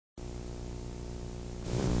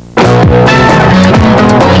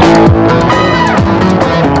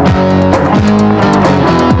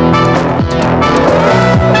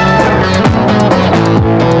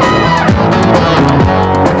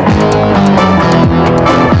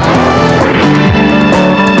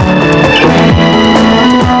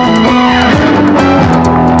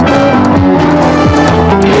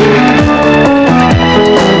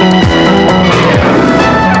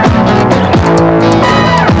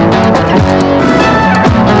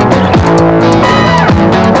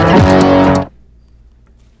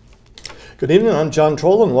Good evening, I'm John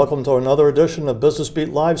Troll, and welcome to another edition of Business Beat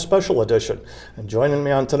Live Special Edition. And joining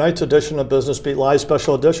me on tonight's edition of Business Beat Live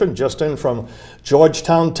Special Edition, just in from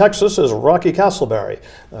Georgetown, Texas, is Rocky Castleberry.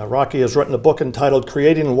 Rocky has written a book entitled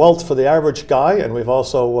Creating Wealth for the Average Guy, and we've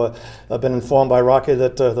also been informed by Rocky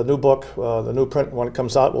that the new book, the new print when it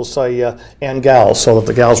comes out, will say and gals, so that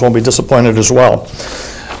the gals won't be disappointed as well.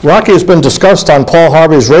 Rocky has been discussed on Paul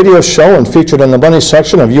Harvey's radio show and featured in the money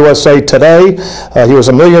section of USA Today. He was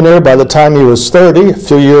a millionaire by the time he was 30. A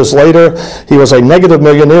few years later, he was a negative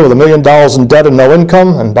millionaire with $1 million in debt and no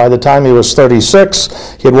income. And by the time he was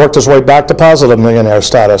 36, he had worked his way back to positive millionaire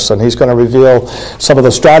status. And he's going to reveal some of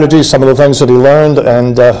the strategies, some of the things that he learned.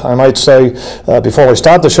 And I might say, before we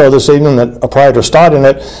start the show this evening, that prior to starting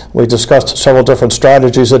it, we discussed several different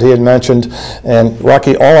strategies that he had mentioned. And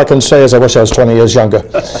Rocky, all I can say is I wish I was 20 years younger.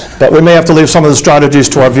 But we may have to leave some of the strategies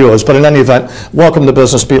to our viewers. But in any event, welcome to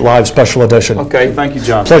Business Beat Live Special Edition. Okay, thank you,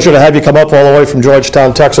 John. Pleasure to have you come up all the way from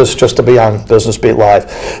Georgetown, Texas, just to be on Business Beat Live.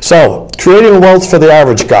 So, creating wealth for the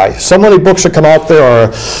average guy. So many books that come out there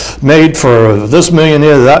are made for this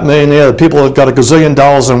millionaire, that millionaire, the people that got a gazillion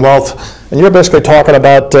dollars in wealth. And you're basically talking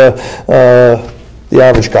about the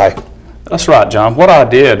average guy. That's right, John. What I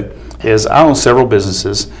did is I own several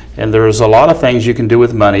businesses, and there's a lot of things you can do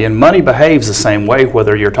with money, and money behaves the same way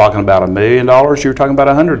whether you're talking about $1 million or you're talking about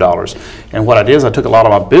 $100. And what I did is I took a lot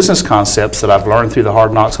of my business concepts that I've learned through the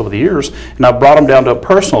hard knocks over the years, and I brought them down to a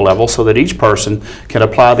personal level so that each person can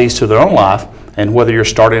apply these to their own life, and whether you're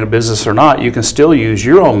starting a business or not, you can still use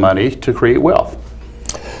your own money to create wealth.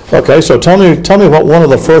 Okay, so tell me what one of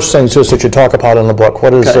the first things is that you talk about in the book.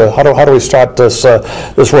 What is how do we start this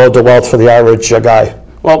road to wealth for the average guy?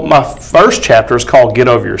 Well, my first chapter is called Get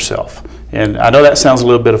Over Yourself. And I know that sounds a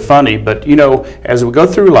little bit funny, but you know, as we go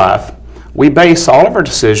through life, we base all of our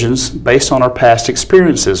decisions based on our past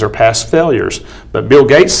experiences or past failures. But Bill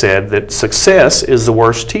Gates said that success is the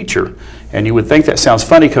worst teacher. And you would think that sounds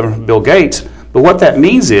funny coming from Bill Gates, but what that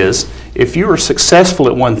means is if you are successful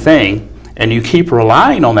at one thing and you keep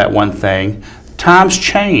relying on that one thing, times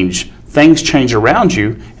change, things change around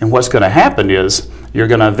you, and what's going to happen is you're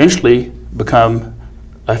going to eventually become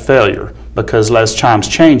a failure, because as times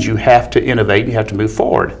change, you have to innovate and you have to move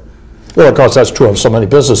forward. Well, of course, that's true of so many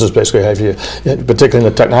businesses, basically, particularly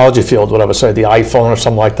in the technology field, whatever, say the iPhone or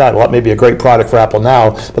something like that. Well, that may be a great product for Apple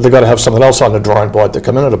now, but they've got to have something else on the drawing board to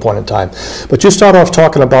come in at a point in time. But you start off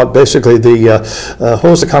talking about basically what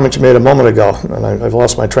was the comment you made a moment ago? And I've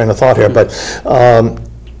lost my train of thought here, but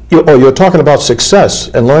you're talking about success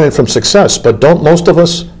and learning from success, but don't most of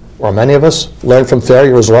us, or many of us, learn from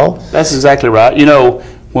failure as well? That's exactly right. You know,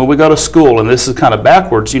 when we go to school, and this is kind of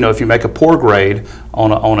backwards, you know, if you make a poor grade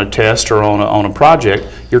on a test or on a project,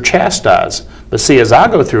 you're chastised. But see, as I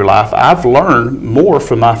go through life, I've learned more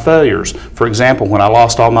from my failures. For example, when I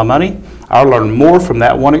lost all my money, I learned more from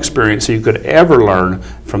that one experience than you could ever learn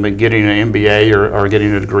from getting an MBA or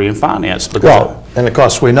getting a degree in finance. Well, and of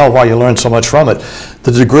course, we know why you learn so much from it.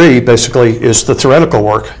 The degree basically is the theoretical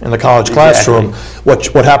work in the college classroom.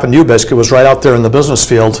 What happened to you basically was right out there in the business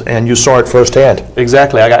field, and you saw it firsthand.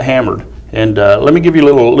 Exactly. I got hammered. And let me give you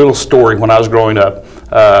a little story when I was growing up.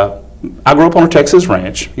 I grew up on a Texas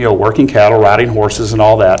ranch, you know, working cattle, riding horses, and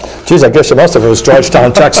all that. Geez, I guess you must have. It was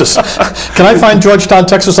Georgetown, Texas. Can I find Georgetown,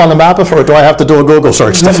 Texas on the map, or do I have to do a Google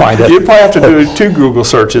search to find it? You'd probably have to do 2 Google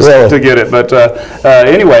searches to get it. But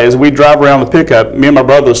anyway, as we drive around the pickup, me and my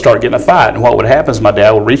brother would start getting a fight. And what would happen is my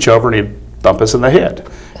dad would reach over and he'd thump us in the head.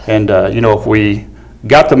 And, you know, if we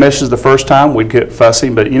got the message the first time, we'd get fussy,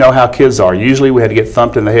 but you know how kids are. Usually we had to get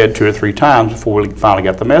thumped in the head 2 or 3 times before we finally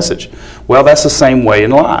got the message. Well, that's the same way in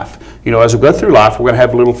life. You know, as we go through life, we're going to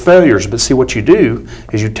have little failures, but see, what you do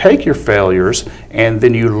is you take your failures and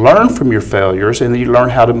then you learn from your failures and then you learn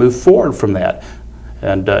how to move forward from that.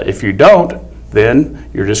 And if you don't, then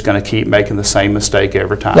you're just going to keep making the same mistake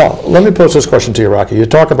every time. Well, let me pose this question to you, Rocky. You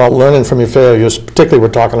talk about learning from your failures, particularly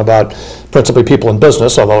we're talking about principally people in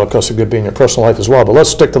business, although of course it could be in your personal life as well, but let's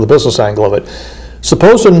stick to the business angle of it.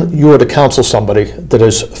 Supposing you were to counsel somebody that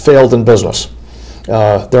has failed in business,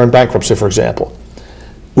 they're in bankruptcy, for example.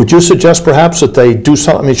 Would you suggest perhaps that they do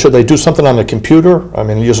something? I mean, should they do something on the computer? I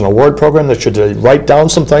mean, using a word program, that should they write down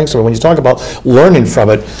some things? I mean, when you talk about learning from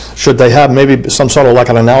it, should they have maybe some sort of like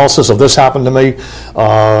an analysis of this happened to me,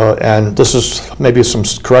 and this is maybe some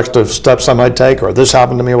corrective steps I might take, or this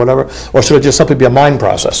happened to me, or whatever? Or should it just simply be a mind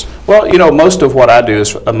process? Well, you know, most of what I do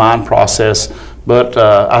is a mind process. But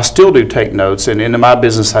I still do take notes, and in my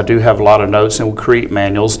business I do have a lot of notes, and we create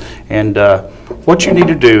manuals. And what you need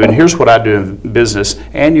to do, and here's what I do in business,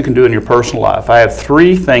 and you can do in your personal life. I have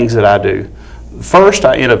 3 things that I do. First,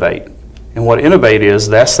 I innovate. And what innovate is,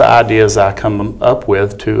 that's the ideas I come up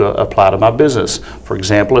with to apply to my business. For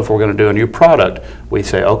example, if we're going to do a new product, we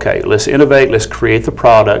say, okay, let's innovate, let's create the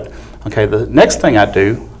product. Okay, the next thing I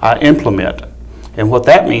do, I implement. And what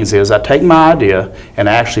that means is I take my idea and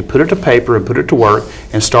I actually put it to paper and put it to work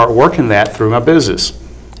and start working that through my business.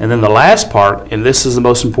 And then the last part, and this is the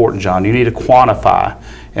most important, John, you need to quantify.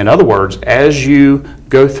 In other words, as you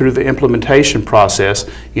go through the implementation process,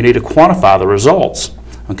 you need to quantify the results.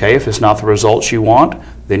 Okay, if it's not the results you want,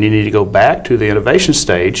 then you need to go back to the innovation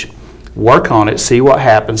stage, work on it, see what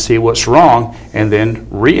happens, see what's wrong, and then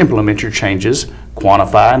re-implement your changes,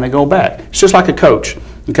 quantify, and then go back. It's just like a coach.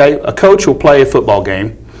 Okay, a coach will play a football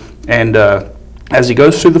game, and as he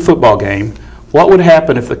goes through the football game, what would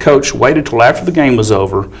happen if the coach waited till after the game was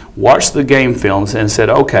over, watched the game films, and said,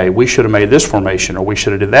 okay, we should have made this formation, or we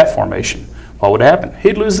should have did that formation? What would happen?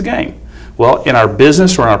 He'd lose the game. Well, in our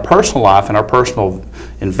business or in our personal life and our personal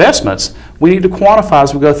investments, we need to quantify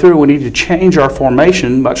as we go through. We need to change our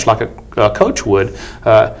formation, much like a coach would.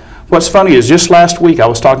 What's funny is just last week I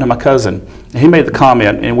was talking to my cousin, and he made the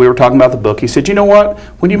comment, and we were talking about the book. He said, you know what?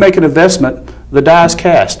 When you make an investment, the die is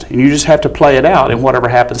cast, and you just have to play it out, and whatever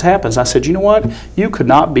happens, happens. I said, you know what? You could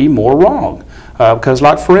not be more wrong. Because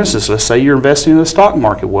like, for instance, let's say you're investing in the stock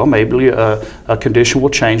market. Well, maybe a condition will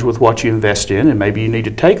change with what you invest in, and maybe you need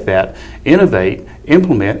to take that, innovate,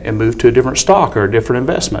 implement, and move to a different stock or a different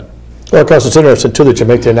investment. Well, of course, it's interesting, too, that you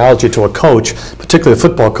make the analogy to a coach, particularly a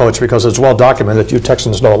football coach, because it's well documented that you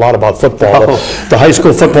Texans know a lot about football. The high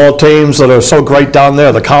school football teams that are so great down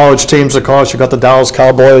there, the college teams, of course, you got the Dallas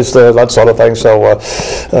Cowboys, that sort of thing. So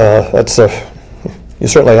that's you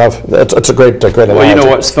certainly have. It's a great analogy. Well, you know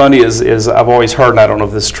what's funny is I've always heard, and I don't know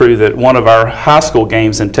if this is true, that one of our high school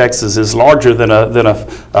games in Texas is larger than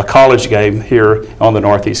a college game here on the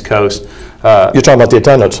Northeast Coast. You're talking about the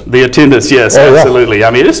attendance? The attendance, yes, absolutely. Yeah.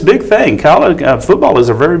 I mean, it's a big thing. College football is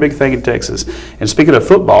a very big thing in Texas. And speaking of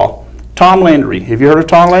football, Tom Landry. Have you heard of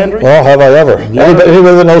Tom Landry? Well, have I ever? Anybody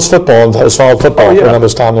that knows football and has followed football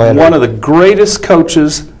remembers Tom Landry. One of the greatest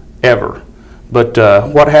coaches ever. But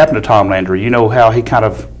what happened to Tom Landry? You know how he kind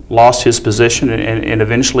of lost his position and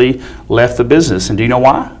eventually left the business. And do you know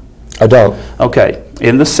why? I don't. Okay.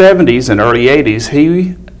 In the 70s and early 80s,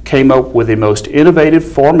 he came up with the most innovative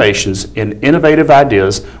formations and innovative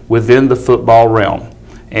ideas within the football realm.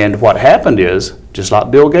 And what happened is, just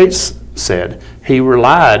like Bill Gates said, he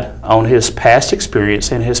relied on his past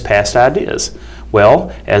experience and his past ideas.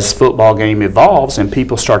 Well, as the football game evolves and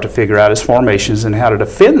people start to figure out his formations and how to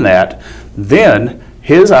defend that, then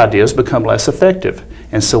his ideas become less effective.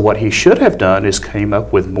 And so what he should have done is came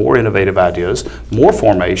up with more innovative ideas, more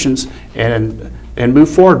formations, and move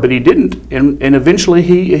forward, but he didn't. And eventually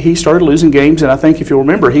he started losing games, and I think if you'll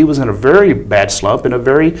remember, he was in a very bad slump, in a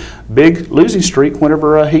very big losing streak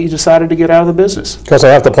whenever he decided to get out of the business. Because I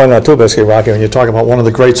have to point out too, basically, Rocky, when you talk about one of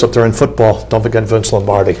the greats up there in football, don't forget Vince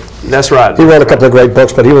Lombardi. That's right. He wrote a couple of great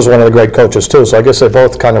books, but he was one of the great coaches too, so I guess they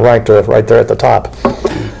both kind of ranked right there at the top.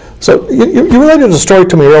 So you related a story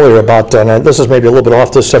to me earlier about, and this is maybe a little bit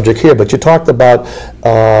off this subject here, but you talked about,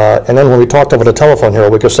 and then when we talked over the telephone here a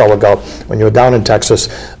week or so ago, when you were down in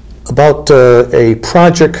Texas, about a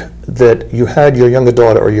project that you had your younger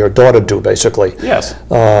daughter, or your daughter do, basically. Yes.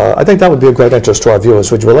 I think that would be of great interest to our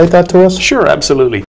viewers. Would you relate that to us? Sure, absolutely.